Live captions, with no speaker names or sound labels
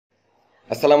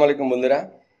আসসালামু আলাইকুম বন্ধুরা,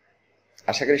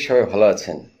 আশা করি সবাই ভালো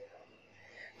আছেন।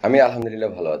 আমি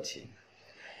আলহামদুলিল্লাহ ভালো আছি।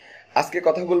 আজকে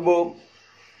কথা বলবো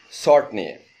শর্ট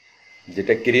নিয়ে,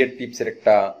 যেটা ক্যারিয়ার টিপসের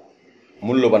একটা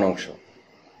মূল্যবান অংশ।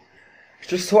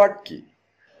 শর্ট কি?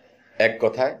 এক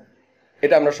কথায়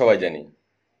এটা আমরা সবাই জানি,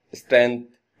 strength,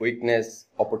 weakness,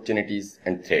 opportunities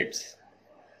and threats.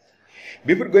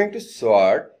 Before going to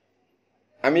short,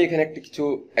 আমি এখানে একটা কিছু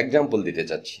এক্সাম্পল দিতে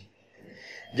চাচ্ছি।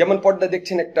 যেমন পর্দা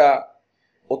দেখছেন একটা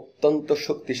অত্যন্ত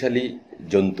শক্তিশালী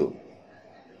জন্তু।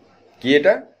 কি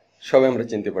এটা? সবাই আমরা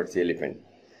চিনতে পারছি, এলিফ্যান্ট।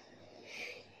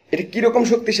 এটা কিরকম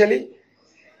শক্তিশালী?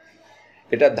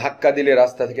 এটা ধাক্কা দিলে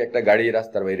রাস্তা থেকে একটা গাড়ি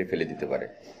রাস্তার বাইরে ফেলে দিতে পারে,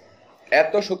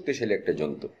 এত শক্তিশালী একটা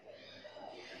জন্তু।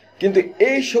 কিন্তু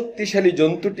এই শক্তিশালী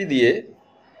জন্তুটি দিয়ে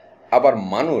আবার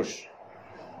মানুষ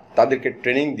তাদেরকে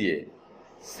ট্রেনিং দিয়ে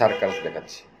সার্কাস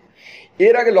দেখাচ্ছে।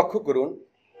 এর আগে লক্ষ্য করুন,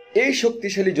 এই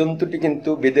শক্তিশালী জন্তুটি কিন্তু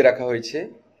বেঁধে রাখা হয়েছে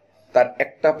তার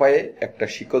একটা পায়ে একটা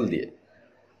শিকল দিয়ে।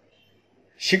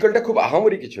 শিকলটা খুব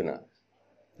আহামরি কিছু না,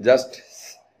 জাস্ট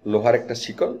লোহার একটা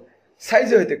শিকল,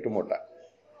 সাইজে হয়তো একটু মোটা।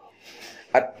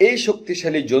 আর এই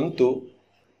শক্তিশালী জন্তু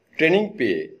ট্রেনিং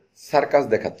পেয়ে সার্কাস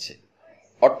দেখাচ্ছে,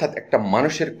 অর্থাৎ একটা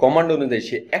মানুষের কমান্ড অনুযায়ী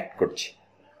সে অ্যাক্ট করছে।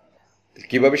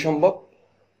 কিভাবে সম্ভব?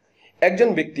 একজন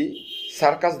ব্যক্তি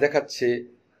সার্কাস দেখাচ্ছে,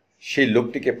 সেই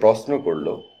লোকটিকে প্রশ্ন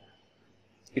করলো,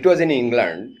 ইট ওয়াজ ইন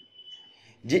ইংল্যান্ড,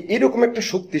 যে এরকম একটা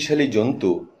শক্তিশালী জন্তু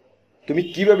তুমি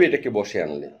কিভাবে এটাকে বসে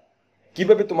আনলে,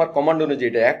 কিভাবে তোমার কমান্ড অনুযায়ী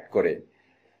এটা অ্যাক্ট করে,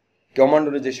 কমান্ড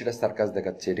অনুযায়ী সেটা সার্কাস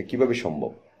দেখাচ্ছে, এটা কিভাবে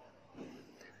সম্ভব?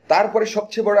 তারপরে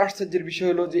সবচেয়ে বড় আশ্চর্যের বিষয়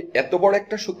হলো যে এত বড়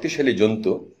একটা শক্তিশালী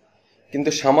জন্তু, কিন্তু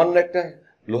সামান্য একটা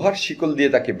লোহার শিকল দিয়ে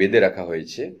তাকে বেঁধে রাখা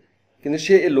হয়েছে, কিন্তু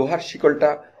সে এই লোহার শিকলটা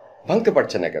ভাঙতে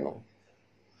পারছে না কেন?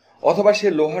 অথবা সে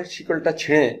লোহার শিকলটা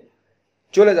ছিঁড়ে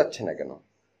চলে যাচ্ছে না কেন?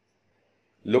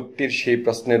 লোকটির সেই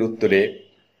প্রশ্নের উত্তরে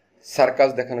সার্কাস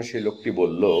দেখানো সেই লোকটি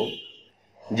বলল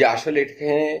যে আসলে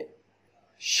এখানে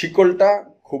শিকলটা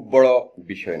খুব বড়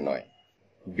বিষয় নয়।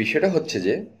 বিষয়টা হচ্ছে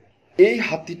যে এই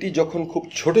হাতিটি যখন খুব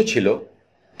ছোট ছিল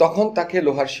তখন তাকে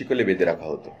লোহার শিকলে বেঁধে রাখা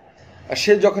হতো, আর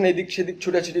সে যখন এদিক সেদিক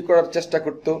ছুটাছুটি করার চেষ্টা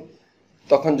করত,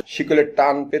 তখন শিকলের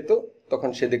টান পেত, তখন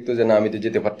সে দেখতো যে না, আমি তো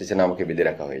যেতে পারতেছি না, আমাকে বেঁধে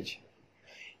রাখা হয়েছে।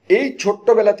 এই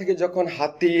ছোট্টবেলা থেকে যখন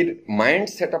হাতির মাইন্ড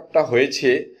সেট আপটা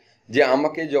হয়েছে যে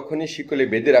আমাকে যখনই শিকলে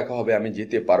বেঁধে রাখা হবে আমি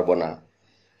যেতে পারবো না,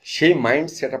 সেই মাইন্ড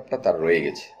সেট আপটা তার রয়ে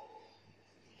গেছে।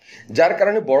 যার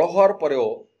কারণে বড় হওয়ার পরেও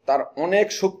তার অনেক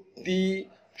শক্তি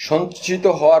সঞ্চিত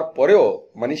হওয়ার পরেও,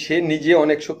 মানে সে নিজে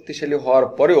অনেক শক্তিশালী হওয়ার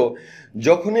পরেও,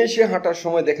 যখনই সে হাঁটার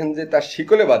সময় দেখেন যে তার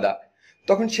শিকলে বাঁধা,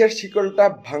 তখন সে শিকলটা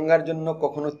ভাঙার জন্য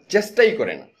কখনো চেষ্টাই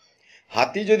করে না।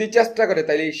 হাতি যদি চেষ্টা করে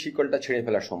তাহলে এই শিকলটা ছিঁড়ে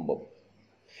ফেলা সম্ভব।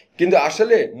 কিন্তু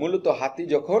আসলে মূলত হাতি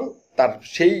যখন তার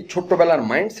সেই ছোট্টবেলার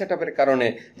মাইন্ড সেট আপের কারণে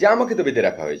যে আমাকে তো বেঁধে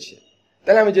রাখা হয়েছে,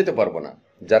 তাহলে আমি যেতে পারবো না,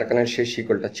 যার কারণে সে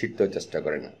শিকলটা ছিঁড়তেও চেষ্টা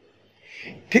করে না।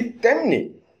 ঠিক তেমনি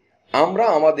আমরা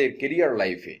আমাদের কেরিয়ার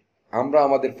লাইফে, আমরা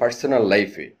আমাদের পার্সোনাল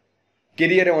লাইফে,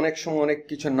 কেরিয়ারে অনেক সময় অনেক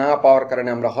কিছু না পাওয়ার কারণে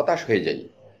আমরা হতাশ হয়ে যাই।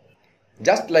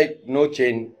 Just like no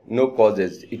chain, no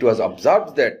causes, it was observed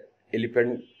that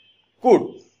elephant could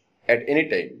at any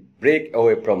time break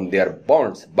away from their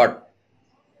bonds, but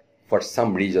for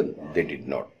some reason they did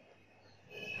not.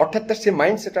 অর্থাৎ তার সে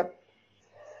মাইন্ড সেট আপ,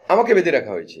 আমাকে বেঁধে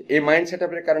রাখা হয়েছে, এই মাইন্ড সেট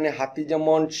আপের কারণে হাতি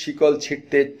যেমন শিকল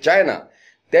ছিঁড়তে চায় না,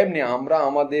 তেমনি আমরা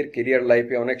আমাদের কেরিয়ার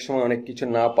লাইফে অনেক সময় অনেক কিছু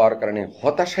না পাওয়ার কারণে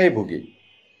হতাশায় ভুগি।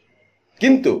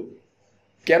 কিন্তু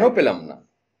কেন পেলাম না,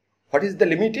 হোয়াট ইজ দ্য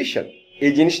লিমিটেশন,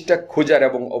 এই জিনিসটা খোঁজার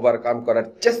এবং ওভারকাম করার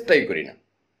চেষ্টাই করি না।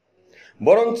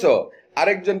 বরঞ্চ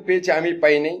আরেকজন পেয়েছে আমি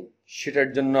পাই নাই, সেটার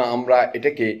জন্য আমরা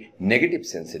এটাকে নেগেটিভ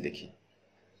সেন্সে দেখি,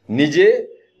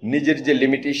 নিজের যে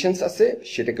লিমিটেশনস আছে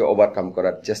সেটাকে ওভারকাম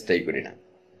করার চেষ্টাই করি না।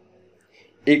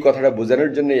 এই কথাটা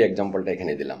বোঝানোর জন্য এই এক্সাম্পলটা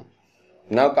এখানে দিলাম।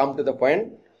 নাও কাম টু দ্য পয়েন্ট।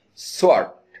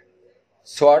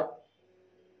 সোয়াট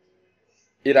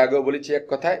এর আগেও বলেছি এক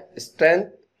কথায়, strength,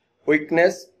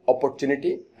 weakness,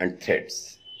 opportunity and threats.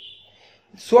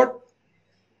 সোয়াট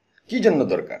কি জন্য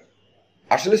দরকার?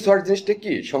 আসলে সোয়াট জিনিসটা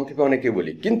কি সংক্ষেপে অনেকে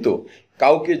বলি, কিন্তু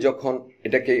কাউকে যখন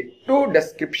এটাকে একটু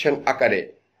ডেসক্রিপশন আকারে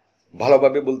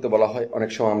ভালোভাবে বলতে বলা হয়, অনেক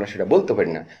সময় আমরা সেটা বলতে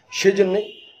পারি না, সেই জন্যই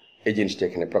এই জিনিসটা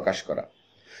এখানে প্রকাশ করা।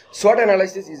 SWOT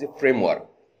analysis is a framework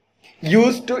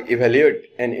used to evaluate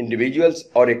an individual's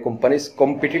or a company's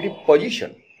competitive position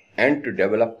and to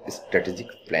develop strategic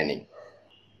planning.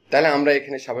 তাহলে আমরা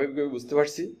এখানে স্বাভাবিকভাবে বুঝতে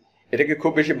পারছি, এটাকে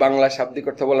খুব বেশি বাংলা শাব্দিক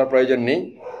অর্থ বলার প্রয়োজন নেই।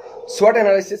 SWOT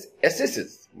analysis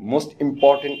assesses most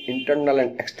important internal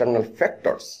and external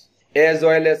factors as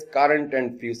well as current and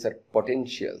future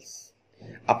potentials.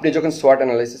 আপনি যখন SWOT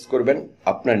analysis করবেন,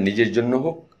 আপনার নিজের জন্য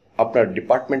হোক, আপনার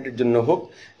ডিপার্টমেন্টের জন্য হোক,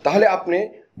 তাহলে আপনি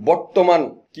বর্তমান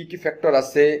কি কি ফ্যাক্টর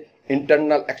আছে,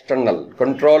 ইন্টারনাল এক্সটার্নাল,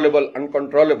 কন্ট্রোলেবল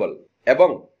আনকন্ট্রোলেবল, এবং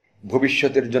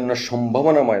ভবিষ্যতের জন্য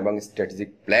সম্ভাবনাময় এবং স্ট্র্যাটেজিক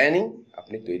প্ল্যানিং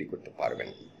আপনি তৈরি করতে পারবেন।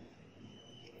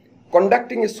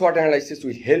 Conducting a SWOT analysis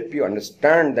will help you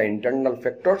understand the internal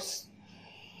factors,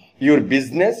 your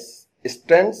business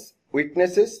strengths,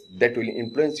 weaknesses that will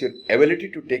influence your ability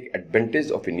to take advantage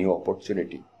of a new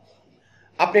opportunity.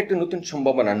 আপনি একটা নতুন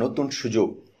সম্ভাবনা, নতুন সুযোগ,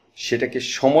 সেটাকে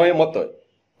সময় মতো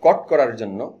কট করার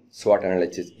জন্য SWOT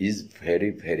analysis is very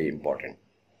very important.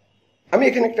 আমি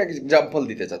এখানে একটা এক্সাম্পল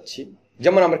দিতে চাচ্ছি।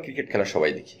 যেমন আমরা ক্রিকেট খেলা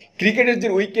সবাই দেখি, ক্রিকেটের যে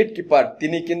উইকেট কিপার,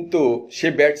 তিনি কিন্তু সে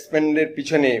ব্যাটসম্যানের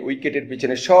পিছনে, উইকেটের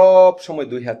পিছনে সব সময়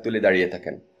দুই হাত তুলে দাঁড়িয়ে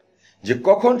থাকেন যে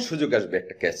কখন সুযোগ আসবে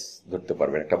একটা ক্যাচ ধরতে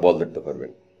পারবেন, একটা বল ধরতে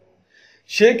পারবেন।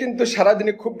 সে কিন্তু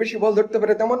সারাদিনে খুব বেশি বল ধরতে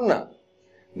পারে তেমন না,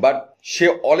 বাট সে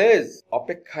অলওয়েজ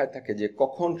অপেক্ষায় থাকে যে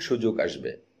কখন সুযোগ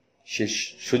আসবে, সে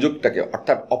সুযোগটাকে,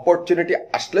 অর্থাৎ অপরচুনিটি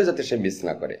আসলে যাতে সে মিস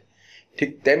না করে।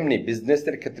 ঠিক তেমনি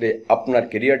বিজনেসের ক্ষেত্রে, আপনার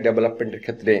ক্যারিয়ার ডেভেলপমেন্টের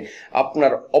ক্ষেত্রে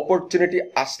আপনার অপরচুনিটি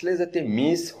আসলে যাতে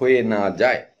মিস হয়ে না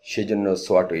যায়, সেজন্য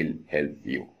SWOT উইল হেল্প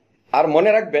ইউ। আর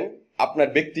মনে রাখবেন, আপনার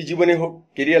ব্যক্তি জীবনে হোক,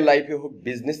 ক্যারিয়ার লাইফে হোক,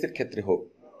 বিজনেসের ক্ষেত্রে হোক,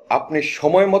 আপনি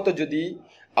সময় মতো যদি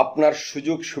আপনার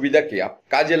সুযোগ সুবিধাকে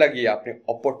কাজে লাগিয়ে আপনি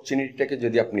অপরচুনিটিটাকে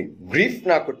যদি আপনি গ্রিপ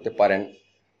না করতে পারেন,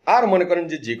 আর মনে করেন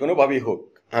যে কোনোভাবেই হোক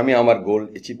আমি আমার গোল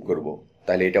অ্যাচিভ করব,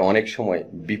 তাহলে এটা অনেক সময়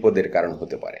বিপদের কারণ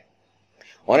হতে পারে,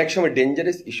 অনেক সময়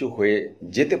ডেঞ্জারাস ইস্যু হয়ে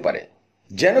যেতে পারে।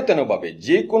 যেন তেনভাবে,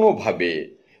 যে কোনোভাবে,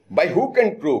 বাই হুক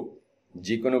অ্যান্ড ক্রুক,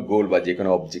 যে কোনো গোল বা যে কোনো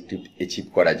অবজেক্টিভ অ্যাচিভ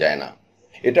করা যায় না।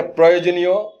 এটা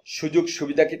প্রয়োজনীয় সুযোগ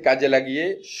সুবিধাকে কাজে লাগিয়ে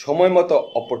সময় মতো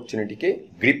অপরচুনিটিকে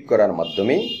গ্রিপ করার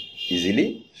মাধ্যমেই ইজিলি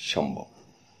সম্ভব।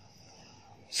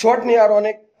 SWOT নিয়ে আর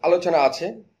অনেক আলোচনা আছে,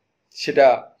 সেটা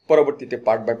পরবর্তীতে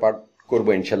পার্ট বাই পার্ট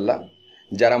করবো ইনশাল্লাহ।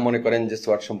 যারা মনে করেন যে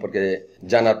SWOT সম্পর্কে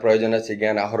জানার প্রয়োজন আছে,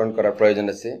 জ্ঞান আহরণ করার প্রয়োজন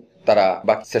আছে, তারা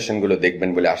বাকি সেশনগুলো দেখবেন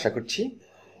বলে আশা করছি।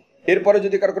 এরপরে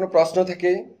যদি কারো কোনো প্রশ্ন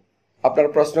থাকে, আপনারা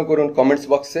প্রশ্ন করুন কমেন্টস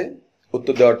বক্সে,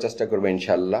 উত্তর দেওয়ার চেষ্টা করবো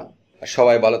ইনশাল্লাহ।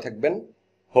 সবাই ভালো থাকবেন।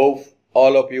 Hope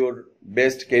all of your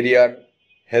best career,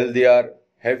 healthier,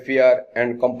 happier and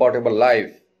comfortable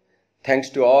life. Thanks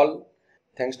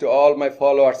to all my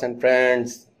followers and friends.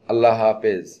 Allah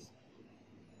Hafiz.